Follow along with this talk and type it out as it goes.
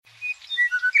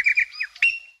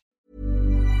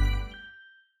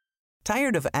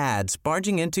Tired of ads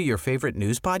barging into your favorite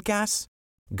news podcasts?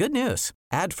 Good news.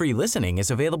 Ad-free listening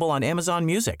is available on Amazon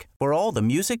Music for all the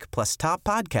music plus top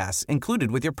podcasts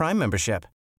included with your Prime membership.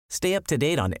 Stay up to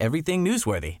date on everything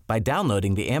newsworthy by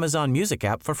downloading the Amazon Music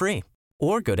app for free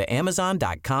or go to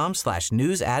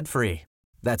amazon.com/news ad free.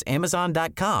 That's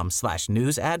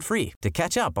amazon.com/news ad free to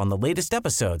catch up on the latest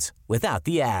episodes without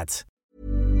the ads.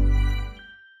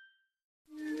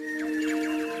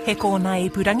 He kōna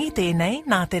ipurangi tēnei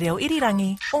nā te reo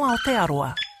irirangi o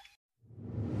Aotearoa.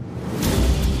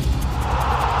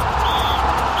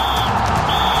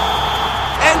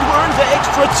 And we're into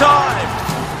extra time!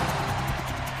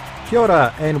 Kia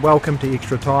ora and welcome to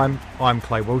Extra Time. I'm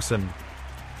Clay Wilson.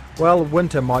 Well,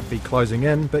 winter might be closing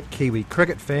in, but Kiwi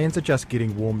cricket fans are just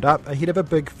getting warmed up ahead of a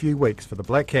big few weeks for the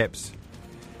Black Caps.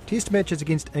 Test matches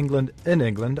against England in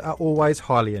England are always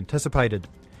highly anticipated,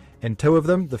 and two of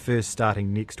them, the first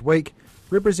starting next week,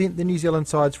 represent the New Zealand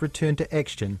side's return to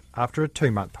action after a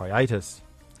 2-month hiatus.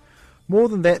 More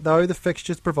than that though, the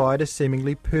fixtures provide a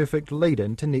seemingly perfect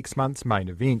lead-in to next month's main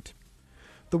event.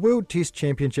 The World Test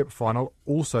Championship final,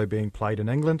 also being played in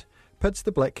England, pits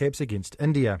the Black Caps against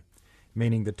India,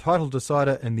 meaning the title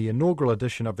decider in the inaugural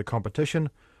edition of the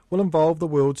competition will involve the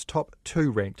world's top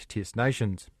 2 ranked Test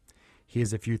nations.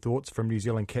 Here's a few thoughts from New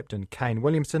Zealand captain Kane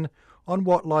Williamson on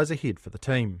what lies ahead for the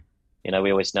team. You know,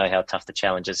 we always know how tough the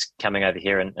challenge is coming over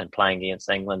here and playing against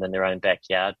England in their own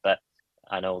backyard, but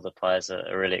I know all the players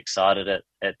are really excited at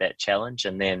that challenge,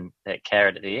 and then that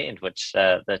carrot at the end, which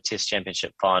the Test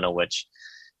Championship final, which,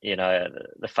 you know,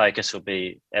 the focus will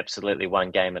be absolutely one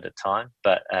game at a time.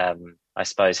 But I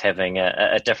suppose having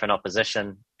a different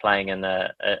opposition, playing in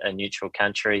a neutral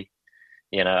country,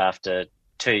 you know, after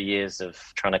 2 years of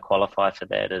trying to qualify for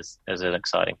that is an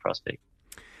exciting prospect.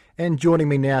 And joining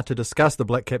me now to discuss the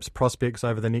Black Caps prospects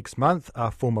over the next month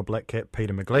are former Black Cap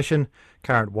Peter McGlashan,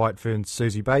 current White Ferns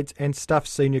Susie Bates, and Stuff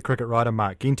senior cricket writer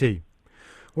Mark Genty.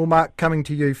 Well, Mark, coming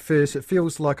to you first, it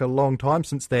feels like a long time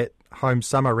since that home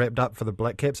summer wrapped up for the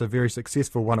Black Caps, a very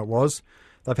successful one it was.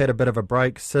 They've had a bit of a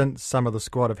break since. Some of the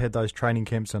squad have had those training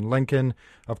camps in Lincoln.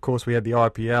 Of course, we had the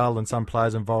IPL and some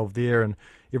players involved there and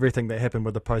everything that happened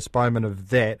with the postponement of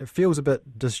that. It feels a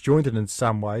bit disjointed in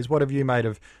some ways. What have you made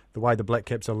of the way the Black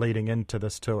Caps are leading into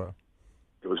this tour?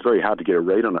 It was very hard to get a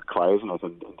read on it, Clay, isn't it,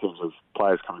 in terms of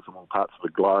players coming from all parts of the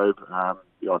globe,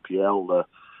 the IPL, the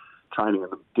training in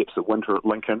the depths of winter at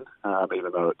Lincoln,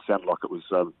 even though it sounded like it was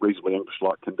reasonably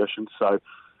English-like conditions. So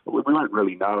we won't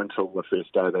really know until the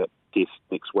first day of that test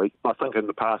next week. I think in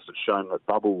the past it's shown that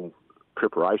bubble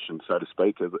preparation, so to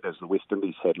speak, as the West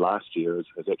Indies had last year,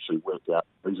 has actually worked out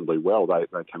reasonably well. They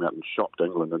came out and shocked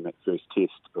England in that first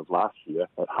test of last year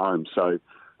at home. So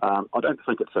I don't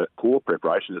think it's a poor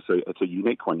preparation. It's a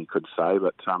unique one, you could say,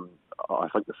 but I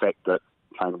think the fact that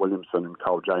Kane Williamson and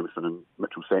Cole Jamieson and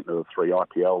Mitchell Santner, the 3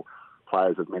 IPL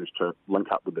players, have managed to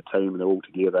link up with the team and they're all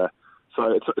together.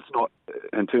 So it's not,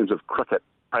 in terms of cricket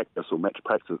practice or match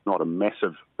practice, it's not a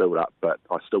massive build-up, but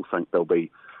I still think they'll be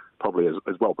probably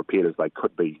as well prepared as they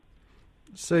could be.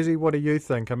 Susie, what do you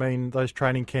think? I mean, those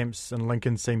training camps in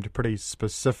Lincoln seemed pretty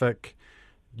specific,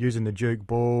 using the Duke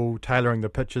ball, tailoring the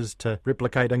pitches to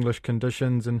replicate English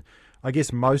conditions, and I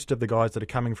guess most of the guys that are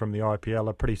coming from the IPL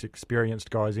are pretty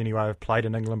experienced guys anyway, have played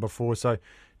in England before, so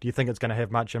do you think it's going to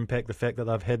have much impact, the fact that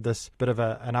they've had this bit of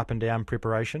an up and down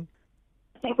preparation?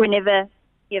 I think whenever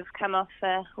you've come off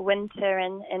a winter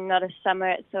and not a summer,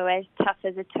 it's always tough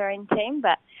as a touring team,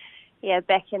 but yeah,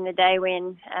 back in the day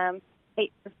when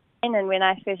Pete was playing and when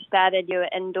I first started, you were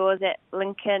indoors at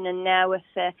Lincoln, and now with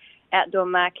the outdoor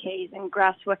marquees and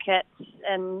grass wickets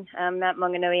and Mount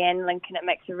Maunganui and Lincoln, it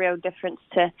makes a real difference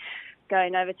to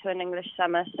going over to an English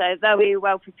summer. So they'll be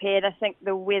well prepared. I think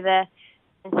the weather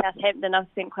in Southampton, I've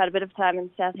spent quite a bit of time in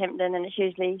Southampton, and it's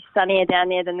usually sunnier down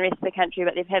there than the rest of the country,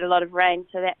 but they've had a lot of rain,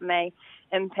 so that may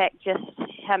impact just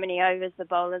how many overs the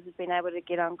bowlers have been able to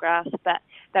get on grass, but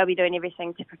they'll be doing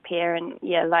everything to prepare, and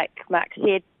yeah, like Mark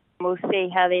said, we'll see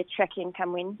how they're tracking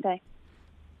come Wednesday.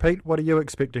 Pete, what are you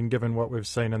expecting given what we've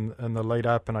seen in the lead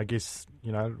up? And I guess,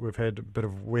 you know, we've had a bit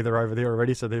of weather over there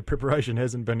already, so their preparation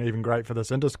hasn't been even great for this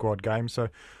inter-squad game. So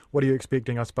what are you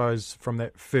expecting, I suppose, from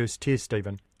that first test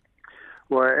even?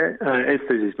 Well, as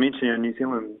Susie's mentioned, New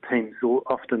Zealand teams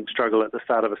often struggle at the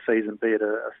start of a season, be it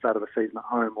a start of a season at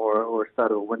home or a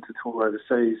start of a winter tour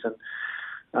overseas. And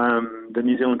the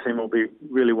New Zealand team will be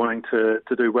really wanting to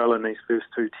do well in these first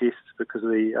 2 tests because of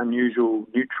the unusual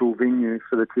neutral venue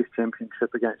for the Test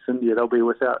Championship against India. They'll be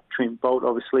without Trent Boult,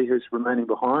 obviously, who's remaining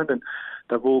behind, and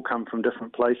they've all come from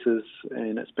different places,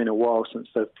 and it's been a while since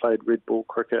they've played red ball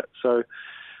cricket. So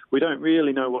we don't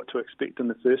really know what to expect in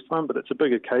the first one, but it's a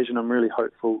big occasion. I'm really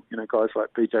hopeful, guys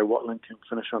like BJ Watling can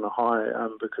finish on a high,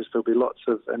 because there'll be lots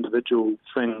of individual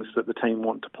things that the team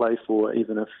want to play for,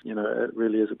 even if, it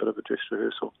really is a bit of a dress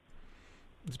rehearsal.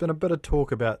 There's been a bit of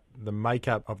talk about the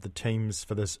makeup of the teams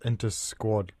for this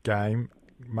inter-squad game.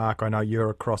 Mark, I know you're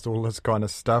across all this kind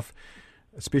of stuff,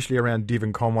 especially around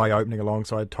Devon Conway opening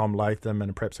alongside Tom Latham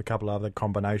and perhaps a couple of other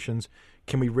combinations.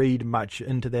 Can we read much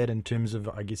into that in terms of,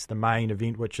 I guess, the main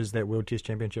event, which is that World Test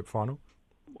Championship final?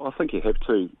 Well, I think you have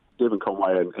to. Devon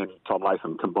Conway and Tom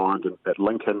Latham combined at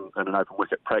Lincoln in an open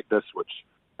wicket practice, which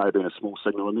may have been a small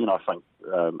signal, and then I think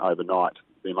overnight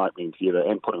them opening together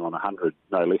and putting on 100,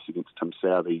 no less, against Tim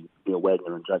Southey, Neil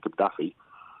Wagner and Jacob Duffy.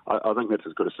 I think that's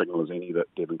as good a signal as any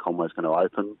that Devon Conway's going to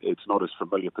open. It's not his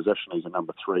familiar position. He's a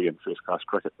number 3 in first-class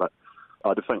cricket, but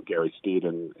I do think Gary Stead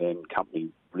and company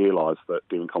realise that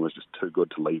Devon Conway's just too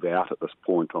good to leave out at this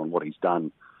point on what he's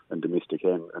done in domestic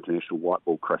and international white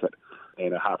ball cricket.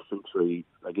 And a half-century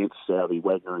against Southey,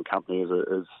 Wagner and company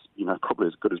is probably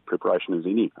as good as preparation as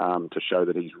any to show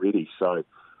that he's ready. So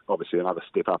obviously another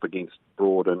step up against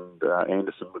Broad and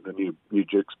Anderson with the new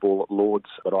Dukes ball at Lords,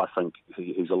 but I think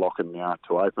he's a lock in now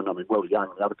to open. I mean, Will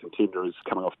Young, the other contender, is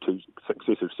coming off 2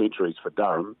 successive centuries for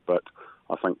Durham, but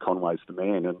I think Conway's the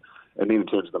man. And then in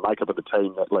terms of the makeup of the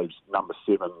team, that leaves number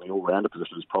 7, the all-rounder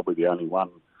position, is probably the only one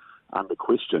under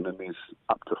question, and there's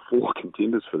up to 4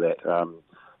 contenders for that.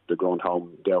 De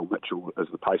Grandhomme, Dal Mitchell as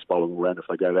the pace bowling all-round if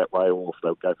they go that way, or if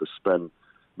they'll go for spin,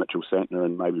 Mitchell Santner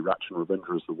and maybe Rachin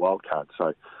Ravindra as the wild card.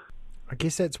 So I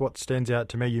guess that's what stands out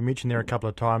to me. You mentioned there a couple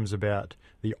of times about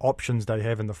the options they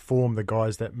have and the form the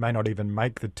guys that may not even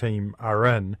make the team are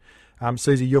in.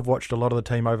 Susie, you've watched a lot of the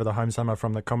team over the home summer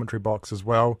from the commentary box as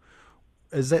well.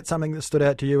 Is that something that stood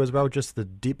out to you as well, just the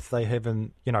depth they have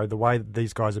in, the way that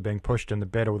these guys are being pushed in the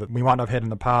battle that we might not have had in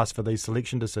the past for these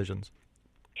selection decisions?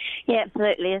 Yeah,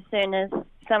 absolutely. As soon as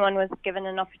someone was given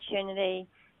an opportunity,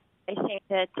 they seem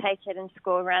to take it and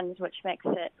score runs, which makes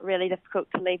it really difficult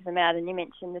to leave them out. And you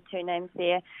mentioned the 2 names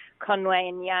there, Conway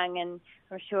and Young, and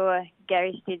I'm sure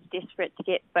Gary Stead's desperate to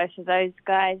get both of those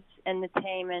guys in the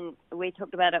team. And we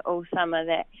talked about it all summer,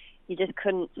 that you just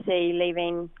couldn't see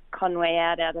leaving Conway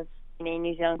out of any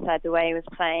New Zealand side the way he was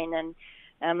playing.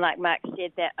 And like Mark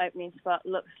said, that opening spot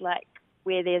looks like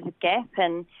where there's a gap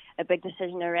and a big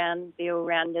decision around the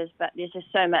all-rounders, but there's just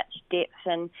so much depth,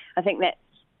 and I think that's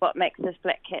what makes this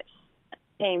Black Caps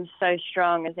team so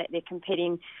strong, is that they're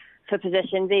competing for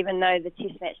positions. Even though the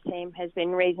Test match team has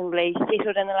been reasonably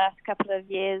settled in the last couple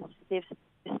of years, there's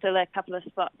still a couple of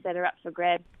spots that are up for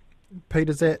grabs. Pete,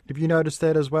 have you noticed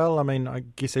that as well? I mean, I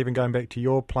guess even going back to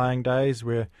your playing days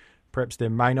where perhaps there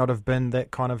may not have been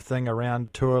that kind of thing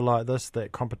around tour like this,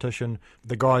 that competition,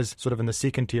 the guys sort of in the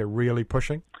second tier really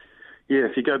pushing? Yeah,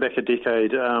 if you go back a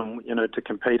decade, to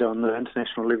compete on the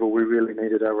international level, we really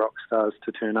needed our rock stars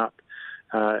to turn up.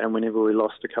 And whenever we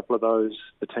lost a couple of those,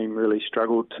 the team really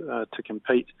struggled to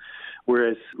compete.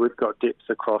 Whereas we've got depth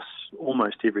across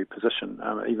almost every position,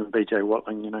 even BJ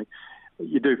Watling,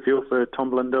 you do feel for Tom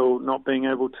Blundell not being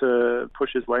able to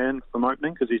push his way in from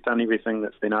opening because he's done everything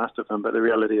that's been asked of him. But the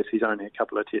reality is he's only a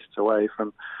couple of tests away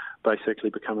from basically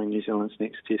becoming New Zealand's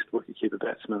next Test wicketkeeper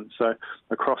batsman. So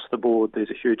across the board, there's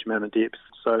a huge amount of depth.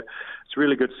 So it's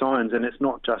really good signs, and it's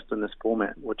not just in this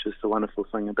format, which is the wonderful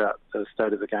thing about the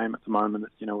state of the game at the moment.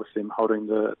 With them holding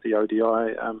the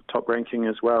ODI top ranking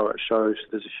as well, it shows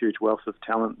there's a huge wealth of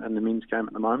talent in the men's game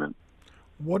at the moment.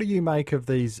 What do you make of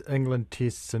these England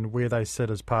tests and where they sit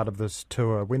as part of this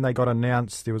tour? When they got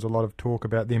announced, there was a lot of talk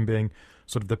about them being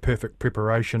sort of the perfect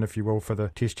preparation, if you will, for the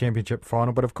Test Championship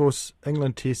final. But of course,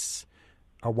 England tests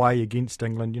away against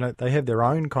England, they have their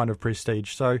own kind of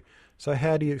prestige. So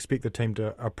how do you expect the team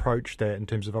to approach that in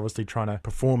terms of obviously trying to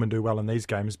perform and do well in these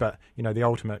games? But, the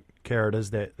ultimate carrot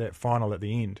is that final at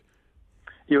the end.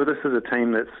 Yeah, well, this is a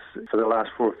team that's, for the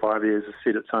last 4 or 5 years, has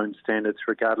set its own standards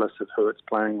regardless of who it's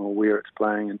playing or where it's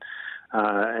playing and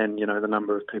the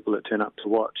number of people that turn up to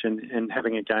watch. And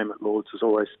having a game at Lords is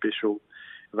always special.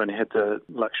 I've only had the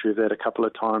luxury of that a couple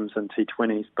of times in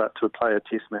T20s, but to play a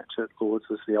Test match at Lords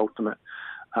is the ultimate,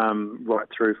 right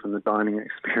through from the dining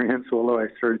experience all the way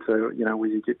through to, where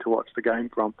you get to watch the game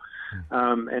from.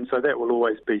 And so that will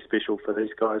always be special for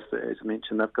these guys. As I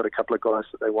mentioned, they've got a couple of guys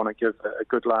that they want to give a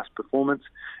good last performance,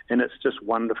 and it's just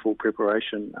wonderful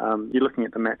preparation. You're looking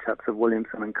at the matchups of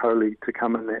Williamson and Kohli to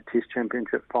come in that Test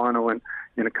Championship final, and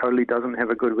Kohli doesn't have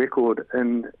a good record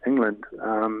in England,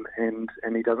 and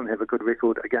he doesn't have a good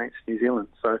record against New Zealand.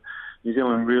 So New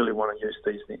Zealand really want to use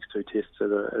these next 2 tests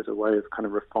as a way of kind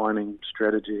of refining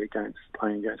strategy against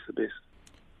playing against the best.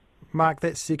 Mark,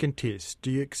 that second test,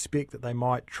 do you expect that they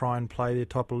might try and play their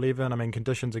top 11? I mean,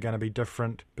 conditions are going to be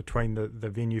different between the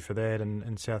venue for that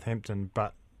and Southampton,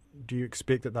 but do you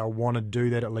expect that they'll want to do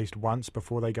that at least once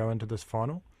before they go into this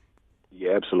final?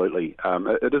 Yeah, absolutely.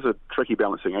 It is a tricky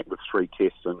balancing act with 3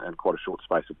 tests in quite a short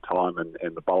space of time,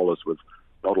 and the bowlers with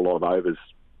not a lot of overs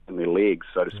in their legs,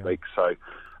 so to speak. So,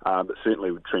 but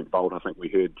certainly with Trent Boult, I think we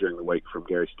heard during the week from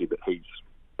Gary Stead that he's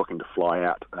looking to fly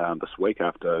out this week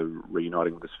after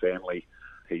reuniting with his family.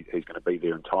 He's going to be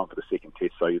there in time for the second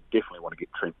test, so you definitely want to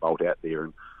get Trent Boult out there.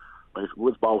 And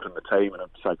with Boult in the team, and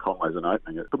say Conway's an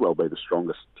opening, it could well be the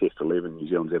strongest Test 11 New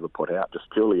Zealand's ever put out, just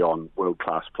purely on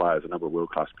world-class players, a number of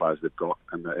world-class players they've got,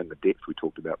 and the depth we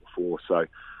talked about before. So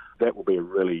that will be a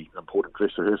really important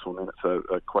dress rehearsal, and then it's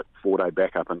a quick 4-day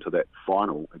backup into that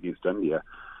final against India.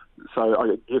 So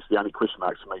I guess the only question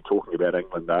marks for me talking about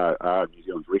England are New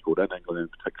Zealand's record in England, and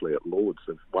particularly at Lords.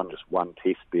 They've won just one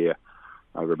test there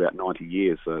over about 90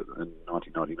 years. In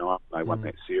 1999, they won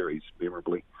that series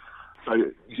memorably. So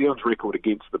New Zealand's record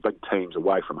against the big teams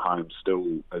away from home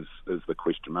still is the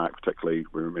question mark, particularly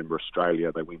we remember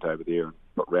Australia. They went over there and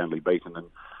got roundly beaten.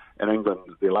 And England,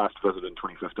 their last visit in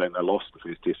 2015, they lost the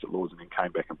first test at Lords and then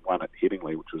came back and won at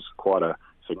Headingley, which was quite a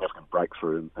significant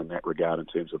breakthrough in that regard in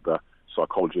terms of the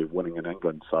psychology of winning in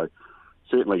England. So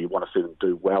certainly you want to see them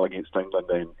do well against England,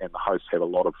 and the hosts have a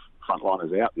lot of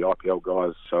frontliners out, the IPL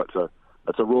guys. So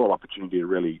it's a royal opportunity to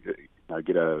really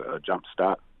get a jump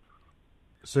start.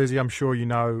 Susie, I'm sure you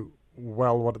know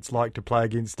well what it's like to play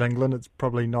against England. It's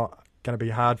probably not going to be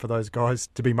hard for those guys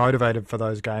to be motivated for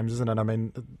those games, isn't it? I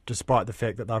mean, despite the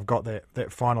fact that they've got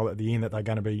that final at the end that they're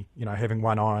going to be, having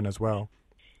one eye on as well.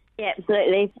 Yeah,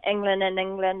 absolutely. England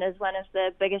is one of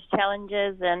the biggest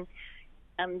challenges, and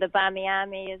the Barmy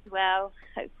Army as well.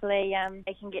 Hopefully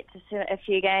they can get to a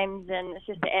few games, and it's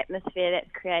just the atmosphere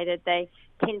that's created. They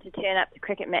tend to turn up to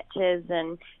cricket matches,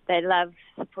 and they love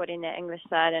supporting their English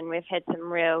side, and we've had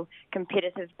some real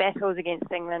competitive battles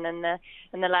against England in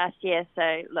the last year.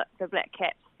 So look, the Black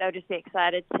Caps, they'll just be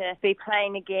excited to be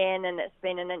playing again, and it's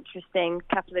been an interesting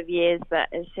couple of years,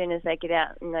 but as soon as they get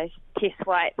out in those test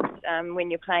whites,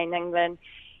 when you're playing England,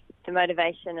 the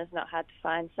motivation is not hard to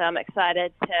find. So I'm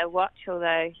excited to watch,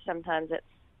 although sometimes it's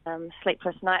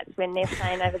sleepless nights when they're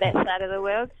playing over that side of the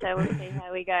world. So we'll see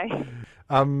how we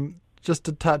go. Just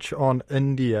to touch on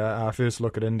India, our first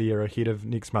look at India ahead of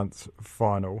next month's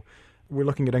final. We're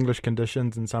looking at English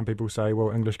conditions, and some people say, well,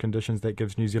 English conditions, that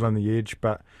gives New Zealand the edge.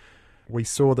 But we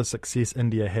saw the success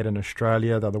India had in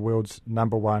Australia. They're the world's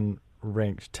 #1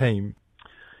 ranked team.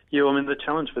 Yeah, I mean, the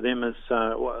challenge for them is,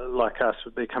 like us,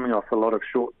 they're coming off a lot of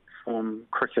short form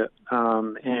cricket,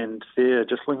 and they're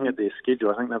just looking at their schedule.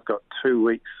 I think they've got 2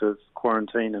 weeks of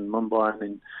quarantine in Mumbai and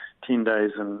then 10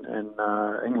 days in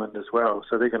England as well.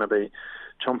 So they're going to be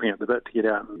chomping at the bit to get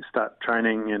out and start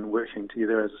training and working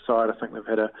together as a side. I think they've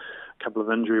had a couple of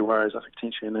injury worries, I think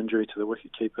potentially an injury to the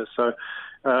wicketkeeper. So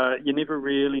you never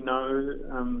really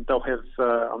know. They'll have,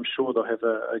 I'm sure they'll have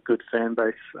a good fan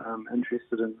base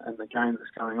interested in the game that's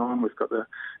going on. We've got the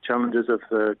challenges of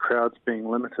the crowds being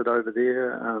limited over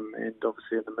there, and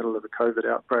obviously in the middle of a COVID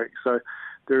outbreak. So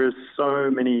there is so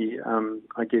many,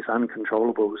 I guess,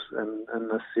 uncontrollables in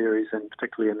this series, and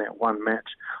particularly in that one match.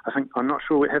 I'm not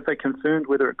sure, have they confirmed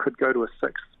whether it could go to a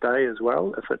 6th day as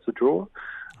well if it's a draw?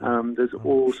 There's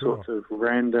all sorts of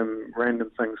random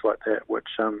things like that, which,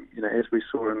 as we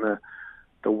saw in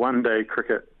the one-day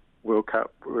cricket World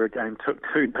Cup, where a game took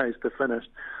 2 days to finish,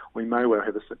 we may well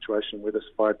have a situation where this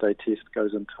 5-day test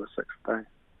goes into a 6th day.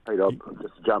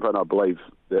 Just to jump in, I believe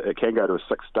that it can go to a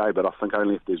 6th day, but I think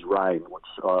only if there's rain, which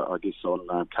I guess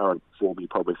on current form you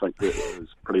probably think that is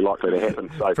pretty likely to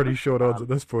happen. So pretty short odds at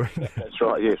this point. That's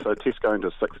right, yeah. So a test going to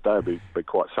a 6th day would be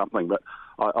quite something. But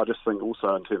I just think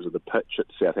also in terms of the pitch at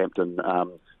Southampton,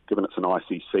 given it's an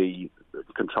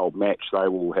ICC-controlled match, they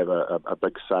will have a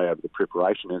big say over the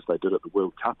preparation, as they did at the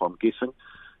World Cup, I'm guessing.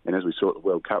 And as we saw at the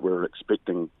World Cup,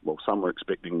 some were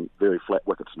expecting very flat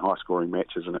wickets and high-scoring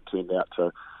matches, and it turned out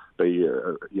to be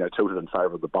tilted in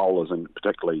favour of the bowlers, and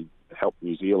particularly helped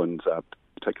New Zealand,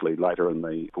 particularly later in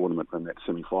the tournament in that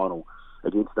semi-final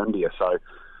against India. So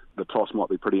the toss might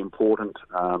be pretty important.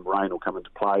 Rain will come into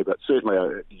play, but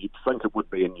certainly you'd think it would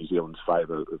be in New Zealand's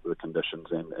favour, the conditions,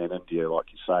 and India,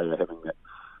 like you say, are having that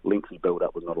lengthy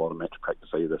build-up with not a lot of match practice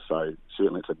either. So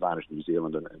certainly it's advantage New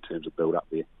Zealand in terms of build-up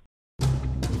there.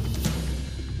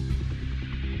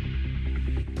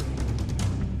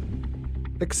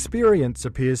 Experience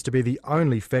appears to be the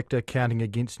only factor counting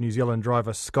against New Zealand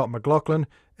driver Scott McLaughlin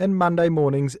in Monday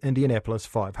morning's Indianapolis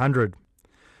 500.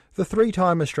 The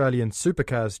 3-time Australian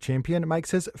Supercars champion makes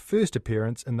his first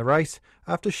appearance in the race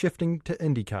after shifting to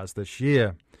IndyCars this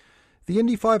year. The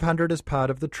Indy 500 is part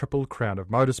of the Triple Crown of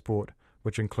Motorsport,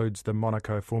 which includes the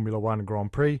Monaco Formula One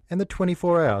Grand Prix and the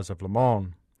 24 Hours of Le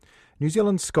Mans. New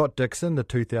Zealand's Scott Dixon, the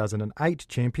 2008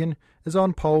 champion, is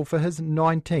on pole for his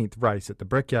 19th race at the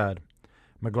Brickyard.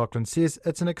 McLaughlin says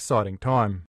it's an exciting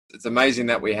time. It's amazing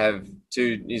that we have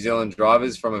two New Zealand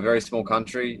drivers from a very small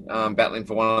country battling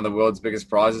for one of the world's biggest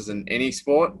prizes in any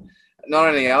sport. Not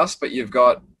only us, but you've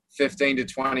got 15 to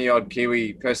 20 odd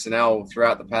Kiwi personnel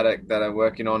throughout the paddock that are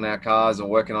working on our cars or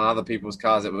working on other people's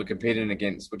cars that we're competing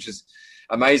against, which is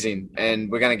amazing. And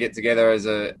we're going to get together as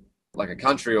a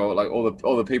country, or like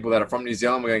all the people that are from New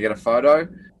Zealand. We're going to get a photo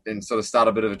and sort of start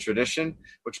a bit of a tradition,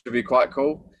 which would be quite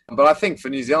cool. But I think for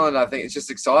New Zealand, I think it's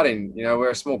just exciting. You know, we're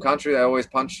a small country. They always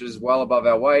punch us well above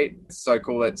our weight. It's so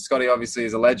cool that Scotty obviously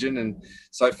is a legend and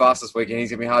so fast this weekend. He's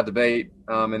going to be hard to beat.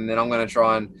 And then I'm going to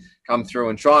try and come through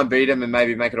and try and beat him and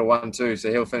maybe make it a 1-2.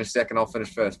 So he'll finish second, I'll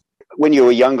finish first. When you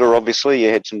were younger, obviously, you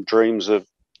had some dreams of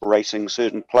racing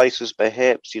certain places,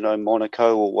 perhaps, you know,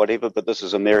 Monaco or whatever, but this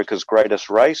is America's greatest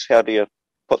race. How do you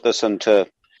put this into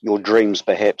your dreams,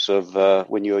 perhaps, of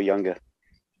when you were younger?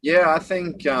 Yeah, I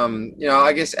think,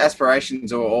 I guess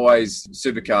aspirations are always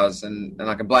supercars, and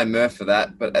I can blame Murph for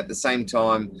that. But at the same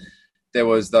time, there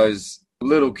was those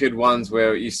little kid ones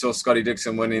where you saw Scotty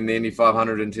Dixon winning the Indy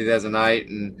 500 in 2008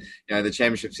 and, you know, the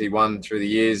championships he won through the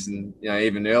years and, you know,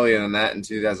 even earlier than that in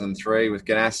 2003 with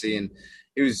Ganassi. And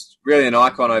he was really an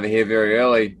icon over here very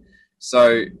early.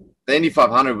 So the Indy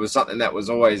 500 was something that was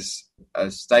always a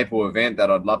staple event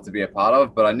that I'd love to be a part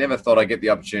of, but I never thought I'd get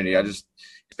the opportunity.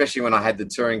 Especially when I had the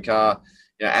touring car,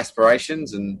 you know,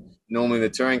 aspirations, and normally the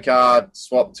touring car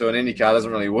swap to an Indy car doesn't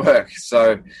really work.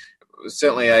 So it was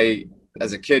certainly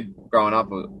as a kid growing up,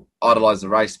 I idolised the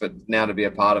race, but now to be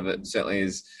a part of it certainly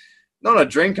is not a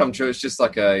dream come true. It's just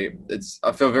like I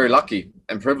feel very lucky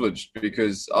and privileged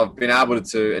because I've been able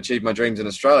to achieve my dreams in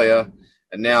Australia,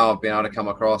 and now I've been able to come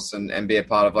across and be a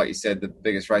part of, like you said, the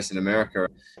biggest race in America.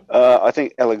 I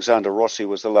think Alexander Rossi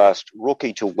was the last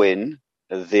rookie to win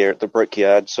there at the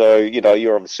Brickyard. So, you know,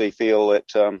 you obviously feel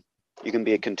that you can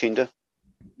be a contender.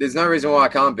 There's no reason why I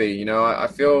can't be. You know, I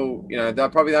feel, you know,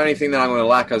 that probably the only thing that I'm going to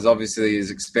lack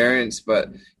is experience, but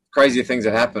crazier things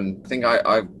have happened. I think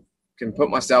I can put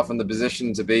myself in the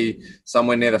position to be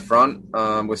somewhere near the front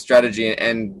with strategy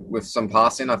and with some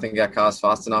passing. I think our car's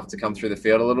fast enough to come through the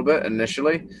field a little bit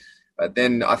initially. But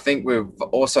then I think we're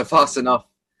also fast enough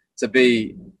to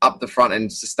be up the front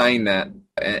and sustain that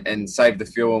and save the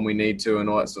fuel when we need to and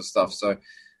all that sort of stuff. So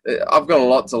I've got a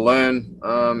lot to learn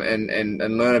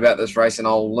and learn about this race, and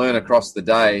I'll learn across the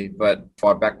day. But if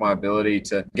I back my ability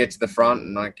to get to the front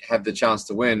and I have the chance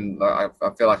to win, I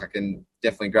feel like I can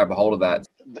definitely grab a hold of that.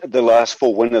 The last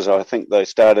four winners, I think they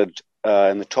started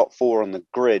in the top four on the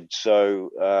grid.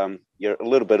 So you're a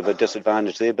little bit of a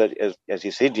disadvantage there. But as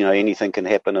you said, you know, anything can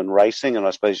happen in racing, and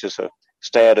I suppose just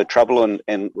stay out of trouble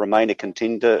and remain a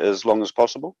contender as long as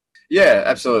possible. Yeah,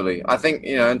 absolutely. I think,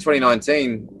 you know, in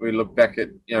 2019, we look back at,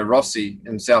 you know, Rossi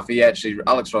himself.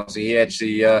 Alex Rossi,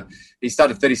 he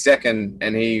started 32nd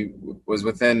and he was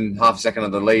within half a second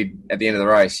of the lead at the end of the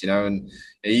race, you know, and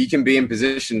you can be in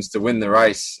positions to win the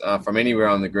race from anywhere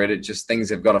on the grid. It just, things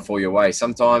have got to fall your way.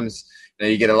 Sometimes, you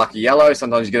know, you get a lucky yellow,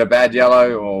 sometimes you get a bad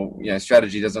yellow, or, you know,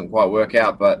 strategy doesn't quite work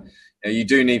out, but you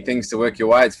do need things to work your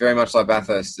way. It's very much like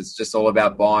Bathurst. It's just all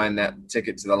about buying that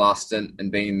ticket to the last stint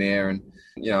and being there. And,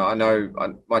 you know, I know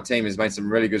my team has made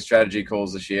some really good strategy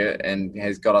calls this year and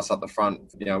has got us up the front.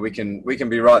 You know, we can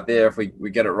be right there if we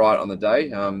get it right on the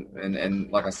day.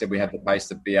 And like I said, we have the pace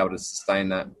to be able to sustain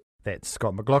that. That's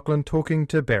Scott McLaughlin talking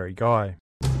to Barry Guy.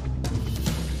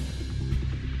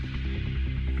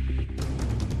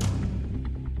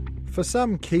 For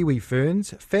some Kiwi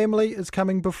ferns, family is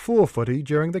coming before footy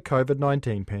during the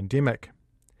COVID-19 pandemic.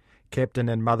 Captain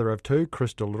and mother of two,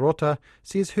 Crystal Rota,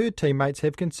 says her teammates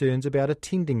have concerns about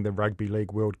attending the Rugby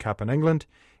League World Cup in England,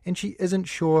 and she isn't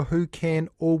sure who can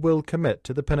or will commit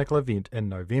to the Pinnacle event in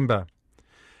November.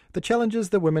 The challenges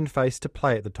the women face to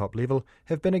play at the top level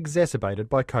have been exacerbated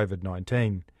by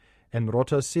COVID-19, and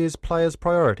Rota says players'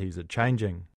 priorities are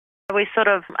changing. We sort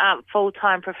of aren't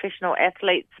full-time professional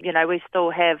athletes. You know, we still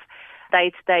have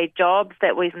day-to-day jobs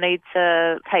that we need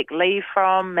to take leave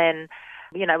from, and,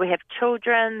 you know, we have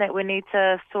children that we need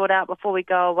to sort out before we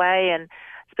go away. And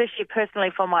especially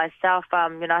personally for myself,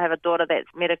 you know, I have a daughter that's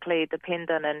medically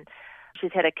dependent and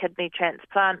she's had a kidney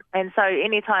transplant. And so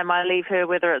anytime I leave her,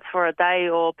 whether it's for a day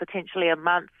or potentially a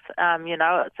month, you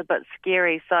know, it's a bit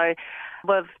scary. So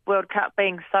with World Cup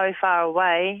being so far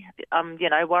away, I'm, you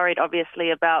know, worried obviously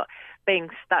about being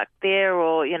stuck there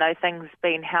or, you know, things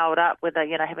being held up, whether,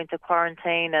 you know, having to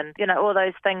quarantine and, you know, all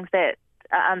those things that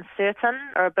uncertain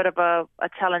or a bit of a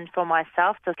challenge for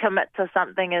myself to commit to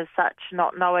something as such,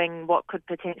 not knowing what could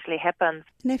potentially happen.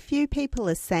 And a few people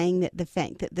are saying that the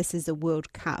fact that this is a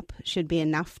World Cup should be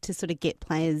enough to sort of get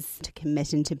players to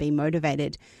commit and to be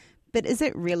motivated. But is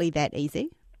it really that easy?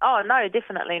 Oh, no,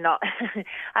 definitely not.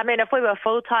 I mean, if we were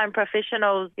full-time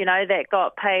professionals, that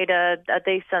got paid a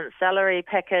decent salary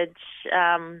package,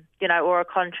 or a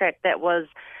contract that was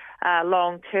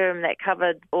long-term that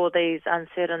covered all these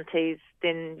uncertainties,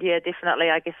 then, yeah,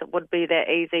 definitely, I guess it would be that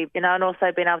easy, and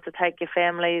also being able to take your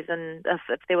families and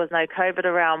if there was no COVID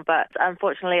around. But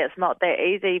unfortunately, it's not that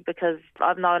easy because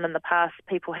I've known in the past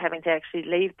people having to actually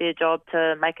leave their job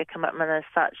to make a commitment as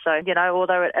such. So,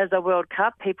 although it is a World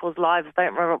Cup, people's lives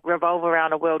don't revolve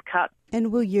around a World Cup.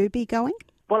 And will you be going?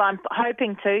 Well, I'm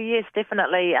hoping to, yes,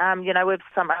 definitely. With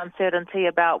some uncertainty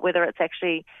about whether it's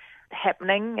actually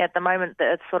happening. At the moment,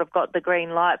 it's sort of got the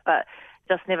green light, but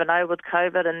just never know with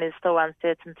COVID, and there's still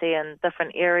uncertainty in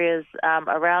different areas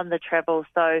around the travel.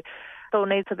 So still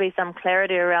needs to be some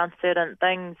clarity around certain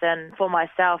things. And for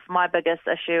myself, my biggest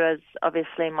issue is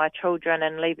obviously my children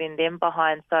and leaving them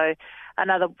behind. So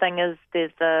another thing is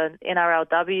there's the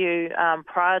NRLW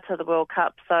prior to the World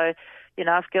Cup. So,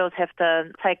 if girls have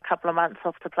to take a couple of months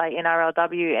off to play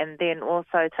NRLW and then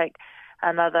also take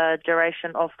another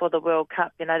duration off for the World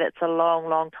Cup, that's a long,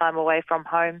 long time away from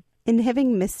home. And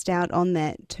having missed out on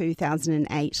that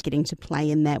 2008, getting to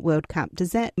play in that World Cup,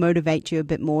 does that motivate you a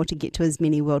bit more to get to as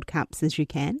many World Cups as you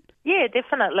can? Yeah,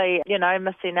 definitely.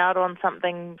 Missing out on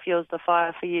something fuels the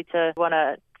fire for you to want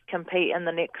to compete in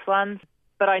the next ones.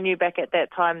 But I knew back at that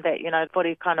time that,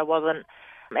 footy kind of wasn't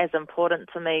as important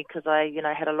to me because I,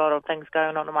 had a lot of things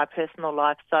going on in my personal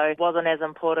life. So it wasn't as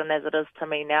important as it is to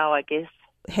me now, I guess.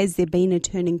 Has there been a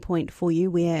turning point for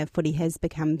you where footy has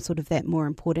become sort of that more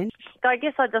important? I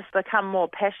guess I just become more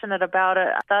passionate about it.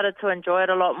 I started to enjoy it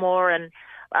a lot more, and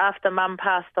after Mum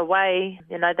passed away,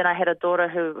 then I had a daughter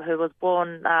who was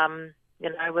born,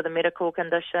 with a medical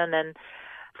condition, and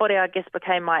footy, I guess,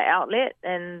 became my outlet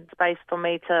and space for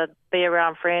me to be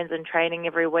around friends and training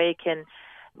every week and,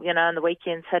 in the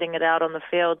weekends hitting it out on the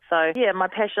field. So, yeah, my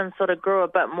passion sort of grew a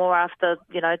bit more after,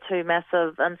 two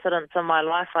massive incidents in my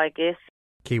life, I guess.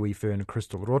 Kiwi Fern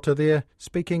Crystal Rota there,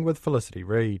 speaking with Felicity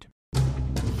Reid.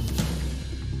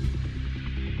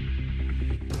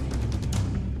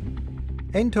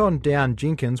 Anton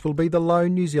Down-Jenkins will be the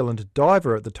lone New Zealand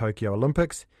diver at the Tokyo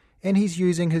Olympics, and he's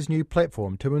using his new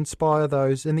platform to inspire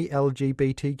those in the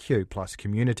LGBTQ+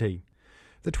 community.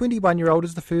 The 21-year-old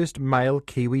is the first male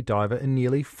Kiwi diver in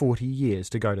nearly 40 years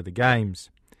to go to the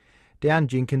Games.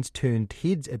 Down-Jenkins turned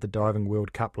heads at the Diving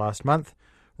World Cup last month,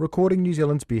 recording New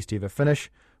Zealand's best ever finish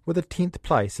with a 10th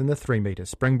place in the 3-metre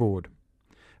springboard.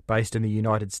 Based in the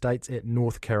United States at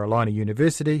North Carolina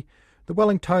University, the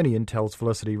Wellingtonian tells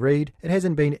Felicity Reid it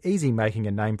hasn't been easy making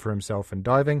a name for himself in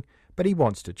diving, but he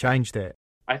wants to change that.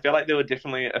 I feel like there were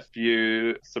definitely a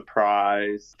few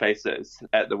surprise faces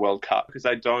at the World Cup because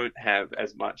I don't have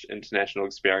as much international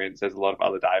experience as a lot of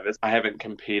other divers. I haven't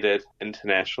competed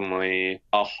internationally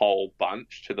a whole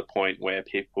bunch to the point where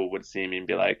people would see me and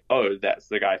be like, oh, that's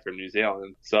the guy from New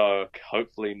Zealand. So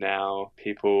hopefully now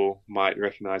people might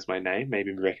recognize my name,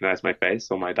 maybe recognize my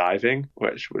face or my diving,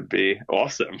 which would be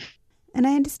awesome. And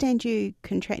I understand you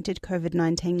contracted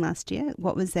COVID-19 last year.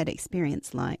 What was that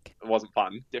experience like? It wasn't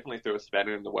fun. Definitely threw a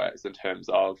spanner in the works in terms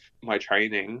of my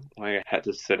training. I had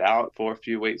to sit out for a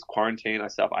few weeks, quarantine.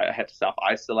 I had to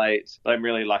self-isolate. But I'm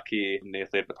really lucky in the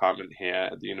athletic department here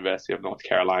at the University of North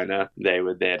Carolina. They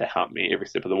were there to help me every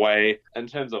step of the way. In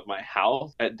terms of my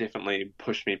health, it definitely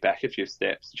pushed me back a few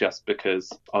steps just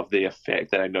because of the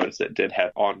effect that I noticed it did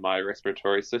have on my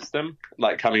respiratory system.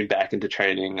 Like coming back into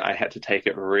training, I had to take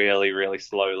it really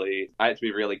slowly. I had to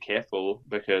be really careful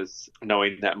because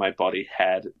knowing that my body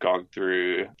had gone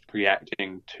through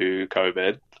reacting to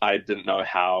COVID, I didn't know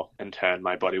how in turn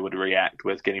my body would react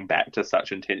with getting back to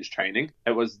such intense training.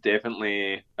 It was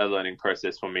definitely a learning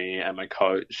process for me and my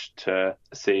coach to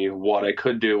see what I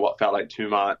could do, what felt like too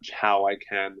much, how I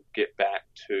can get back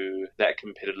to that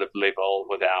competitive level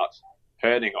without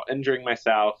hurting or injuring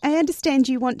myself. I understand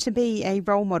you want to be a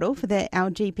role model for the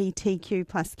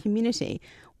LGBTQ+ community.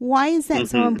 Why is that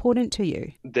so important to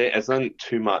you? There isn't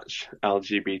too much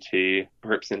LGBT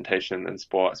representation in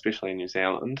sport, especially in New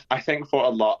Zealand. I think for a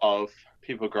lot of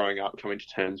people growing up coming to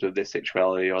terms with their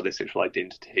sexuality or their sexual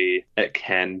identity, it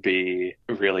can be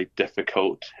really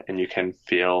difficult and you can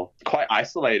feel quite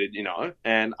isolated,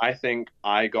 And I think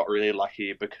I got really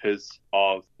lucky because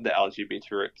of the LGBT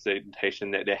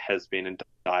representation that there has been in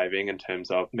diving, in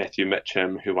terms of Matthew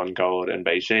Mitchum, who won gold in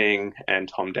Beijing, and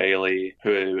Tom Daley,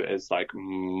 who is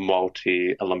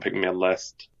multi-Olympic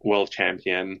medalist, world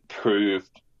champion,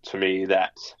 proved to me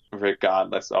that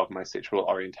regardless of my sexual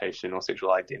orientation or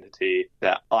sexual identity,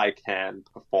 that I can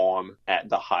perform at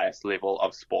the highest level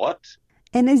of sport.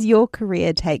 And as your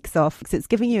career takes off, it's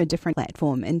giving you a different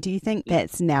platform. And do you think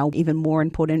that's now even more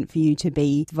important for you to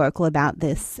be vocal about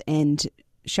this and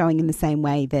showing in the same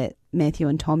way that Matthew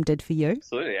and Tom did for you?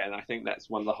 Absolutely. And I think that's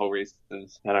one of the whole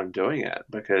reasons that I'm doing it,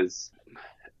 because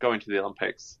going to the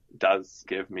Olympics does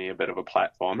give me a bit of a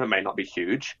platform. It may not be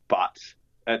huge, but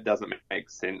it doesn't make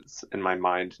sense in my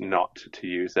mind not to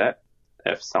use it.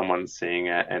 If someone's seeing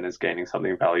it and is gaining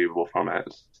something valuable from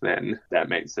it, then that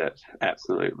makes it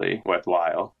absolutely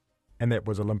worthwhile. And that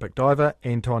was Olympic diver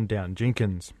Anton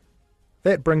Down-Jenkins.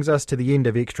 That brings us to the end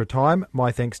of Extra Time.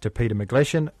 My thanks to Peter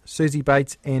McGlashan, Susie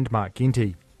Bates and Mark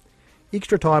Genty.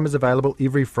 Extra Time is available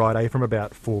every Friday from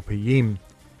about 4 p.m.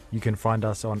 You can find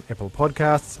us on Apple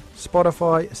Podcasts,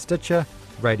 Spotify, Stitcher,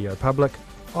 Radio Public,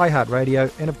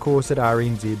 iHeartRadio, and of course at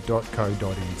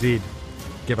rnz.co.nz.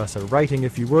 Give us a rating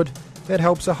if you would. That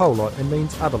helps a whole lot and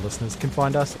means other listeners can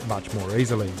find us much more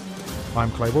easily. I'm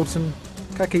Clay Wilson.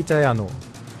 Ka kite anō.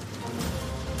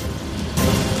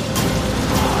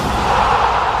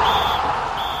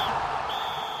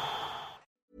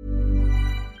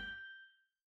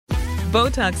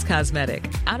 Botox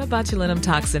Cosmetic, out of botulinum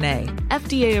toxin A,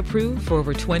 FDA approved for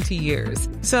over 20 years.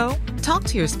 So, talk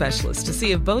to your specialist to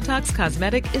see if Botox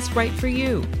Cosmetic is right for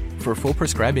you. For full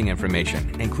prescribing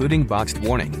information, including boxed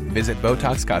warning, visit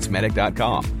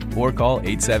BotoxCosmetic.com or call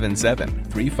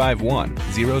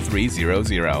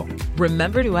 877-351-0300.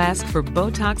 Remember to ask for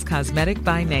Botox Cosmetic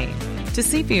by name. To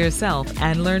see for yourself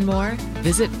and learn more,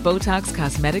 visit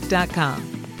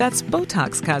BotoxCosmetic.com. That's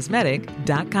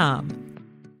BotoxCosmetic.com.